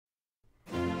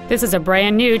This is a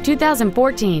brand new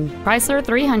 2014 Chrysler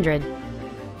 300.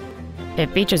 It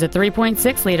features a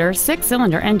 3.6-liter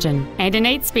six-cylinder engine and an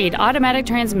 8-speed automatic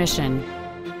transmission.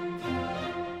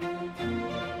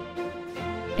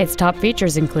 Its top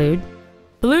features include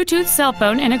Bluetooth cell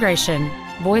phone integration,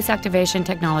 voice activation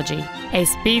technology, a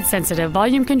speed-sensitive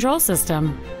volume control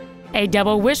system, a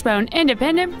double wishbone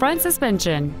independent front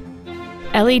suspension,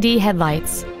 LED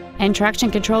headlights, and traction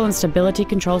control and stability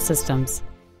control systems.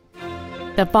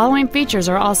 The following features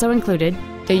are also included: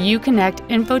 the Uconnect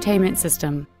infotainment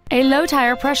system, a low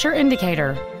tire pressure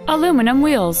indicator, aluminum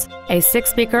wheels, a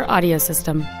 6-speaker audio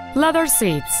system, leather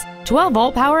seats,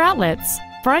 12-volt power outlets,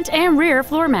 front and rear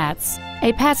floor mats,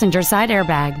 a passenger side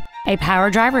airbag, a power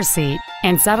driver's seat,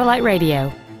 and satellite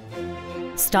radio.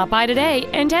 Stop by today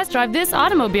and test drive this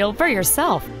automobile for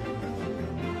yourself.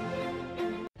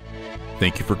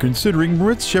 Thank you for considering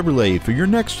Moritz Chevrolet for your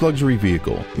next luxury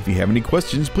vehicle. If you have any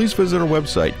questions, please visit our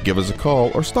website, give us a call,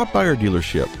 or stop by our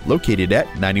dealership located at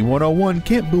 9101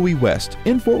 Camp Bowie West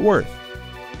in Fort Worth.